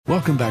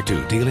Welcome back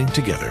to Dealing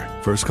Together.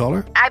 First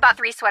caller? I bought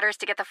 3 sweaters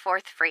to get the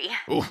 4th free.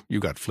 Oh, you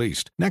got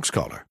fleeced. Next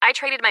caller? I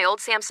traded my old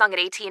Samsung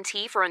at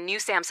AT&T for a new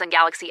Samsung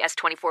Galaxy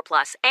S24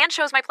 Plus and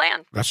chose my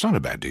plan. That's not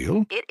a bad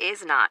deal. It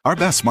is not. Our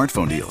best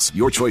smartphone deals.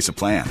 Your choice of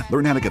plan.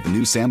 Learn how to get the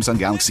new Samsung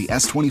Galaxy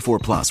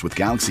S24 Plus with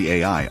Galaxy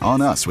AI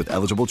on us with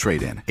eligible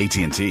trade-in.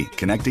 AT&T.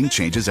 Connecting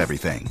changes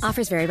everything.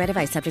 Offers vary by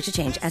device. Subject to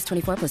change.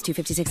 S24 plus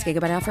 256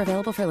 gigabyte offer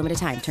available for a limited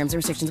time. Terms and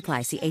restrictions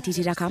apply. See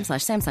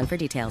att.com/Samsung for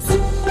details.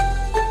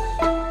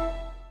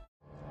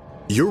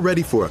 You're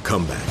ready for a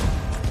comeback.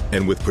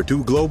 And with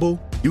Purdue Global,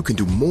 you can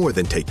do more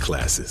than take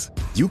classes.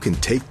 You can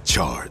take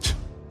charge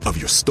of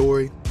your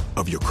story,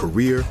 of your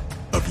career,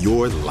 of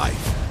your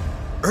life.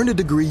 Earn a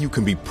degree you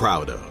can be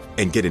proud of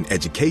and get an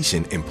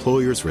education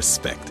employers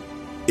respect.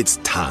 It's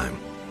time,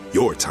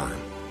 your time,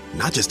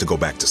 not just to go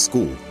back to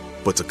school,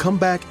 but to come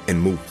back and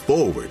move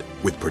forward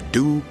with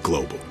Purdue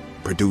Global,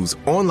 Purdue's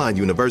online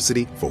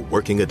university for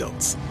working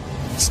adults.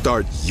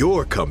 Start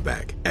your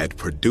comeback at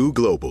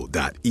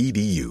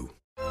purdueglobal.edu.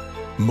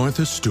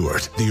 Martha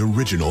Stewart, the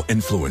original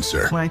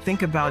influencer. When I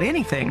think about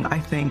anything, I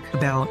think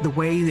about the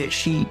way that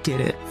she did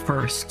it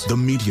first. The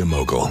media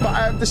mogul.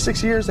 5 to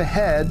 6 years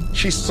ahead,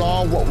 she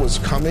saw what was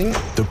coming.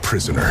 The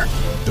prisoner.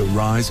 The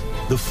rise,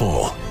 the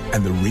fall,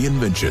 and the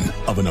reinvention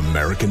of an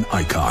American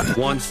icon.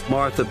 Once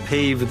Martha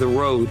paved the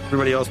road,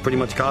 everybody else pretty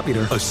much copied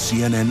her. A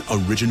CNN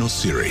original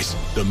series,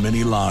 The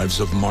Many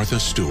Lives of Martha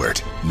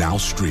Stewart, now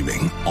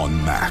streaming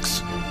on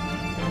Max.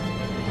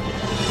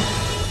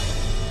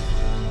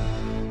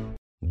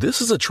 This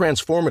is a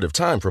transformative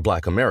time for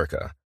Black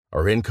America.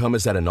 Our income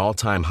is at an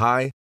all-time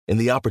high, and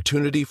the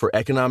opportunity for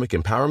economic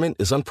empowerment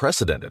is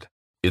unprecedented.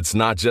 It's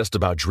not just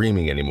about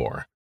dreaming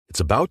anymore. It's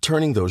about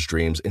turning those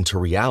dreams into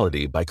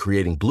reality by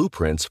creating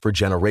blueprints for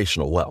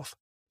generational wealth.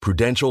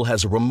 Prudential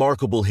has a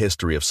remarkable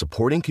history of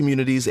supporting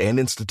communities and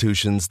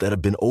institutions that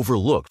have been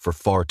overlooked for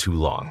far too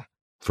long.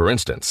 For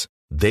instance,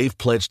 they've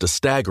pledged a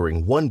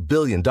staggering $1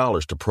 billion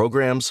to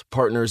programs,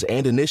 partners,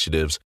 and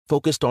initiatives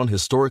focused on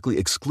historically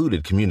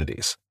excluded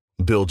communities.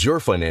 Build your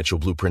financial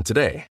blueprint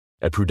today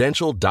at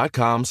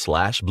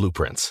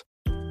prudential.com/blueprints.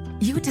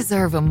 You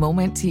deserve a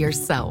moment to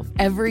yourself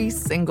every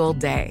single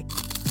day.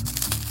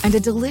 And a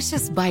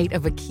delicious bite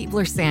of a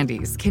Keebler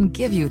Sandies can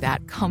give you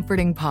that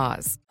comforting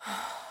pause.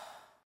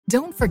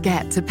 Don't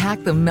forget to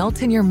pack the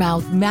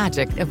melt-in-your-mouth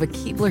magic of a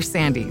Keebler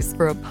Sandies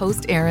for a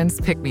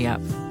post-errands pick-me-up.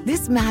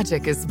 This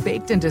magic is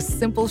baked into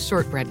simple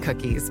shortbread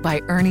cookies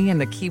by Ernie and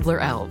the Keebler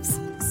Elves.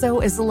 So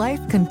as life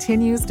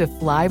continues to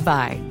fly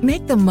by,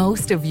 make the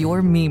most of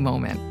your me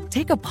moment.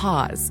 Take a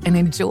pause and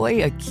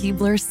enjoy a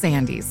Keebler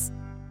Sandies.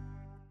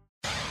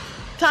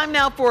 Time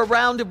now for a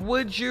round of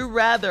Would You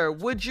Rather.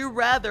 Would you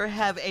rather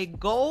have a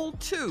gold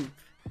tooth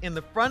in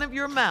the front of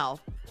your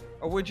mouth,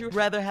 or would you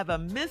rather have a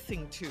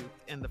missing tooth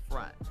in the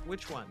front?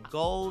 Which one,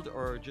 gold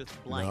or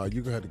just blank? No,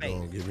 you're going to have to go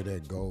and give me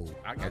that gold.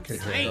 I can't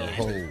have that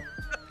hole.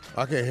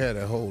 I can't have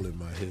that hole in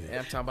my head. Yeah,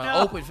 I'm talking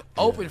about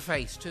open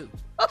face, too.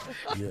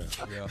 Yeah.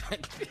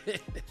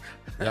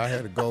 I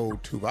had a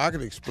gold tooth. I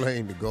can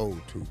explain the gold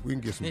tooth. We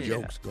can get some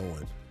jokes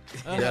going.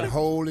 That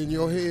hole in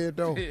your head,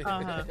 though?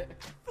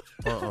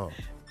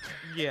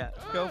 Yeah,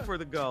 go for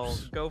the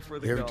gold. Go for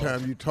the Every gold.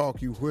 time you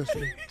talk, you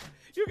whistle.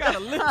 You got a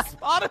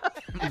lisp on it.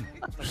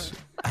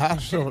 I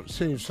don't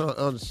seem to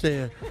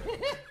understand.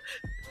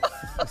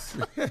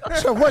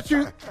 So what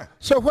you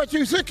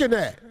thinking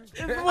at?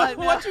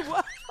 What you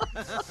want?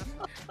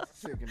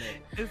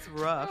 It's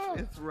rough.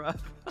 It's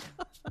rough.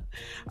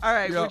 All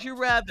right. Would you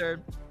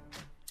rather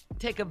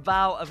take a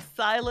vow of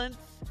silence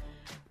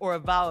or a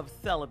vow of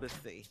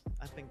celibacy?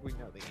 I think we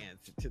know the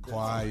answer to this.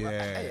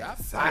 Quiet.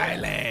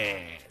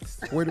 Silence.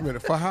 Wait a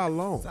minute. For how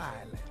long?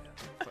 Silence.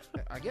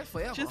 I guess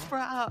forever. Just for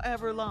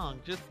however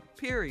long. Just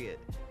period.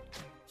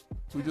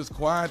 We just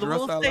quiet the So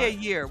rest of our we'll say life?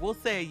 a year. We'll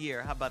say a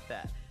year. How about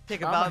that?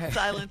 Take a vow of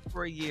silence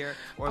for a year,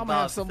 or I'm a gonna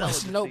vow have of so much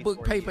celibacy notebook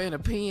for a paper year. and a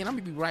pen. I'm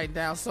gonna be writing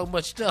down so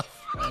much stuff.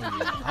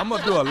 I'm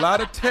gonna do a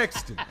lot of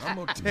texting. I'm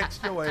gonna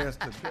text your ass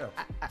to death.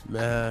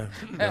 Nah,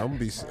 I'm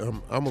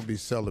gonna be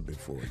celibate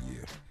for a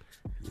year.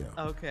 Yeah.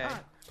 Okay.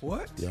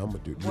 What? Yeah, I'm gonna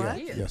do. What?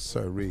 Yeah, yes,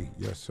 sirree.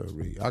 Yes,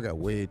 sirree. I got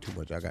way too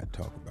much I got to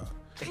talk about.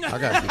 I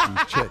got to get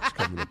these checks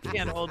coming up.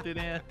 Can't hold it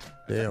in.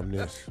 Damn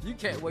this. You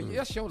can't. Well,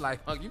 that's your life,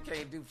 Hunk. You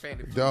can't do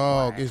family.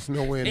 Dog, it's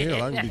nowhere in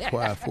hell. I can be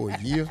quiet for a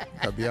year.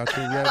 I'll be out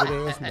your rabbit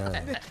ass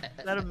mind.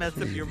 That'll mess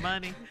up your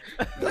money.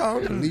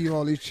 Dog, leave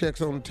all these checks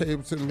on the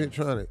table sitting here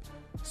trying to,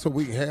 so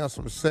we can have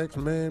some sex,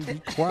 man. Be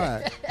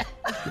quiet.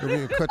 Get over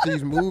here and cut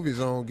these movies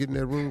on, get in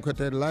that room, cut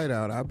that light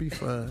out. I'll be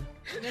fine.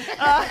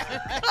 I'll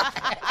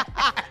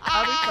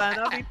be fine.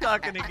 I'll be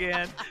talking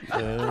again.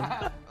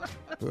 Yeah.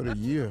 For a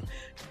year.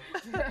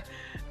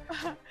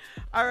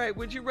 All right.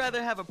 Would you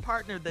rather have a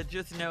partner that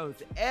just knows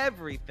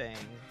everything,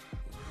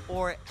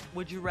 or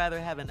would you rather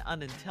have an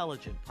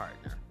unintelligent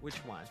partner? Which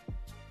one?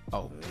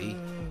 Oh, me.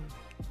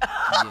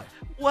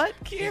 What,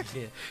 kid?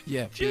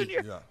 Yeah.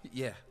 Junior.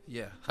 Yeah.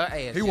 Her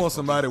ass. He wants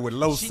somebody with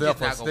low she just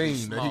not gonna be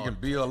self-esteem that he smart. can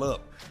build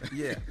up.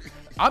 Yeah.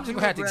 I'm just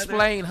gonna have to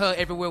explain her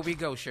everywhere we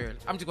go, Shirley.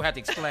 I'm just gonna have to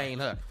explain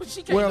her. But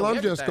she can't Well, know I'm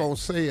just everything. going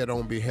to say it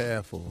on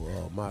behalf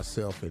of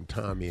myself and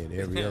Tommy and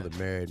every other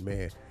married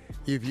man.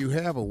 If you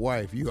have a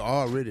wife, you're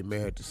already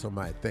married to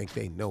somebody think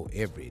they know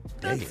every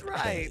damn That's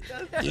right.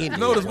 thing.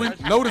 Notice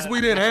we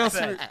didn't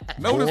answer it.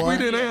 Notice we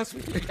didn't answer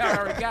it. I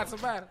already got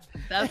somebody.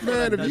 That's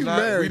Man, if you not-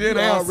 married, we you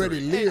didn't answer already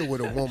live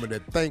with a woman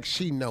that thinks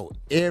she know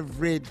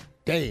every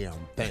damn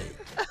thing.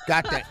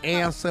 Got the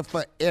answer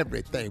for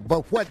everything.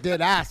 But what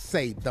did I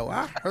say, though?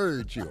 I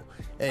heard your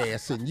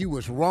ass, and you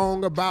was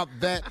wrong about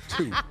that,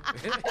 too.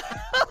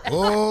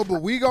 Oh,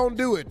 but we gonna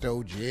do it,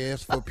 though,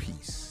 just for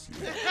peace.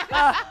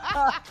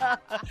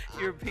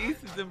 Your piece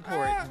is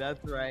important.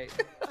 That's right.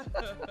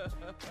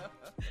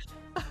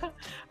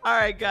 All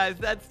right, guys,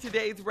 that's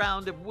today's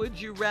round of Would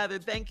You Rather.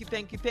 Thank you,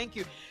 thank you, thank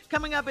you.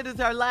 Coming up, it is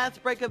our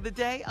last break of the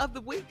day, of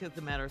the week, as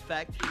a matter of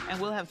fact, and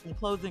we'll have some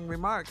closing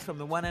remarks from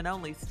the one and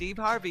only Steve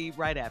Harvey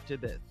right after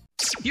this.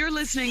 You're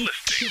listening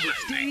to the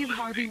Steve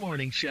Harvey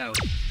Morning Show.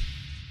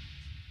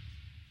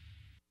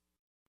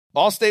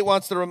 Allstate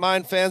wants to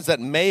remind fans that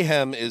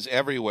mayhem is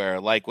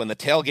everywhere, like when the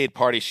tailgate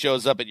party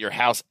shows up at your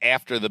house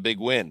after the big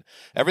win.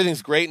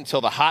 Everything's great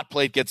until the hot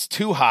plate gets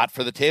too hot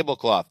for the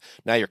tablecloth.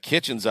 Now your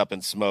kitchen's up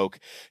in smoke.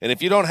 And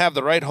if you don't have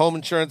the right home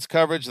insurance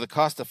coverage, the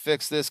cost to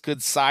fix this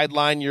could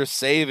sideline your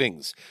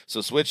savings.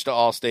 So switch to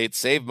Allstate,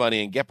 save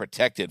money, and get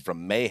protected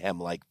from mayhem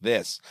like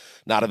this.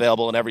 Not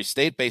available in every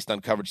state based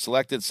on coverage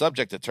selected,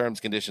 subject to terms,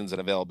 conditions, and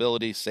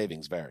availability.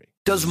 Savings vary.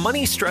 Does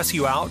money stress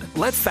you out?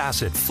 Let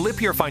Facet flip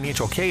your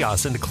financial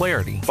chaos into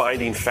clarity.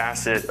 Finding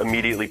Facet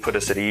immediately put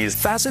us at ease.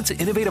 Facet's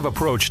innovative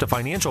approach to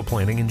financial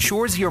planning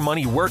ensures your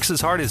money works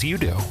as hard as you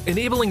do,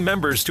 enabling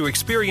members to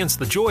experience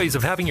the joys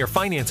of having your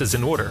finances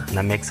in order. And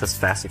that makes us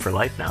Facet for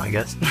life now, I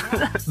guess.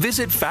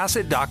 Visit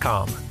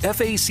Facet.com,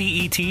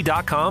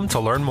 FACET.com to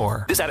learn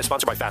more. This ad is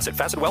sponsored by Facet.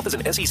 Facet Wealth is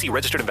an SEC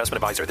registered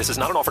investment advisor. This is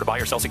not an offer to buy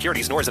or sell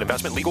securities, nor is it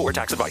investment, legal, or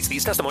tax advice.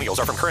 These testimonials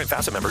are from current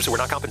Facet members who are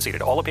not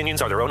compensated. All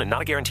opinions are their own and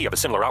not a guarantee of a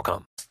similar outcome.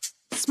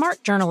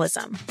 Smart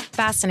journalism.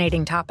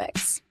 Fascinating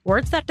topics.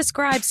 Words that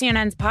describe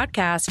CNN's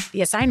podcast,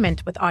 The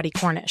Assignment with Audie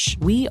Cornish.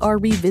 We are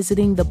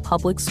revisiting the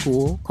public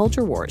school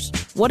culture wars.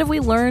 What have we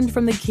learned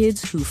from the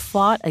kids who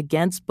fought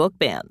against book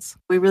bans?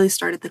 We really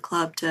started the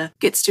club to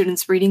get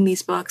students reading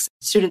these books.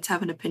 Students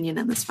have an opinion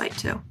in this fight,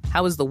 too.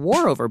 How has the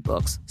war over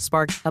books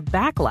sparked a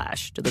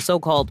backlash to the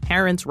so-called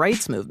parents'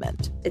 rights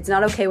movement? It's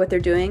not okay what they're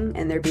doing,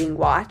 and they're being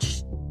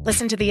watched.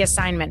 Listen to The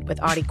Assignment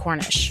with Audie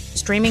Cornish,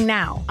 streaming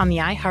now on the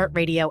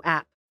iHeartRadio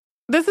app.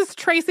 This is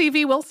Tracy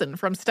V. Wilson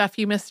from Stuff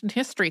You Missed in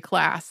History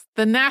class.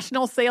 The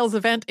national sales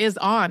event is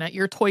on at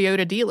your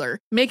Toyota dealer,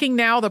 making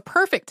now the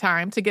perfect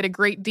time to get a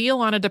great deal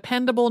on a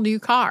dependable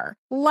new car.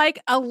 Like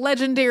a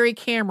legendary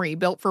Camry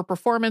built for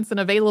performance and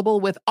available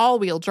with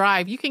all-wheel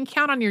drive, you can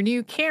count on your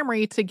new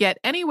Camry to get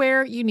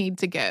anywhere you need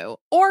to go.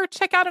 Or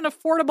check out an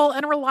affordable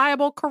and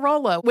reliable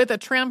Corolla with a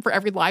trim for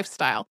every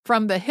lifestyle.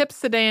 From the hip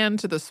sedan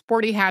to the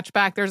sporty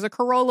hatchback, there's a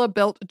Corolla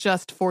built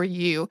just for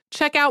you.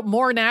 Check out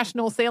more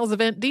national sales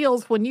event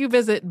deals when you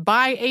visit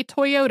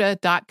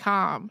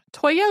buyatoyota.com.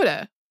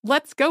 Toyota,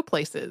 let's go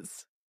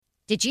places.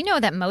 Did you know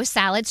that most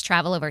salads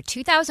travel over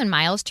 2,000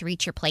 miles to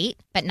reach your plate?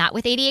 But not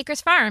with 80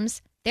 Acres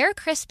Farms. Their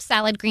crisp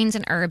salad greens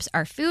and herbs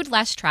are food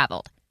less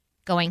traveled,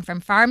 going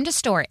from farm to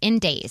store in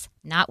days,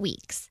 not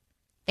weeks.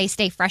 They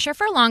stay fresher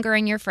for longer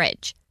in your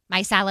fridge.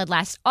 My salad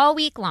lasts all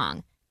week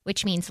long,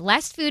 which means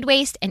less food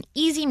waste and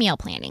easy meal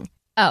planning.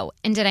 Oh,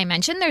 and did I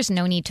mention there's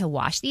no need to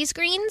wash these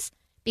greens?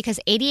 Because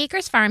 80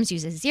 Acres Farms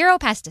uses 0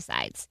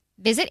 pesticides.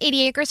 Visit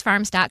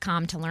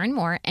 80acresfarms.com to learn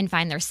more and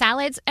find their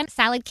salads and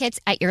salad kits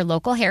at your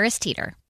local Harris Teeter.